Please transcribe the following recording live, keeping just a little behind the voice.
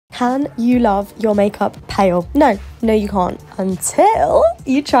Can you love your makeup pale? No, you can't until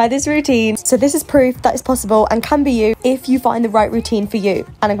you try this routine. So this is proof that it's possible and can be you if you find the right routine for you,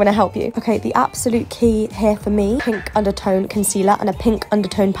 and I'm going to help you. Okay, the absolute key here for me, pink undertone concealer and a pink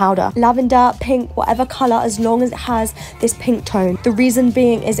undertone powder. Lavender, pink, whatever color, as long as it has this pink tone. The reason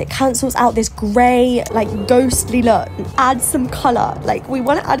being is it cancels out this gray, like ghostly look and adds some color. Like, we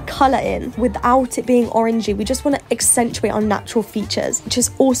want to add color in without it being orangey. We just want to accentuate our natural features, which is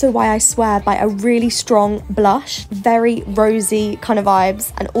also why I swear by a really strong blush, very rosy kind of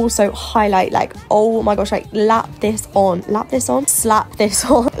vibes, and also highlight. Like, oh my gosh, like slap this on.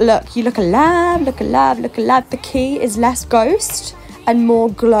 Look, you look alive, look alive, look alive. The key is less ghost and more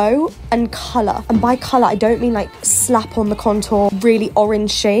glow and colour. And by colour, I don't mean like slap on the contour, really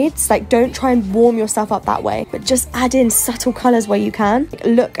orange shades. Like, don't try and warm yourself up that way, but just add in subtle colours where you can. Like,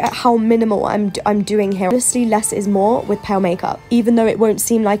 look at how minimal I'm doing here. Honestly, less is more with pale makeup, even though it won't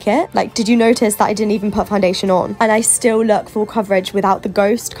seem like it. Like, did you notice that I didn't even put foundation on and I still look full coverage without the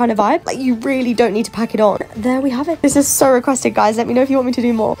ghost kind of vibe? Like, you really don't need to pack it on. There we have it. This is so requested, guys. Let me know if you want me to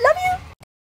do more. Love you.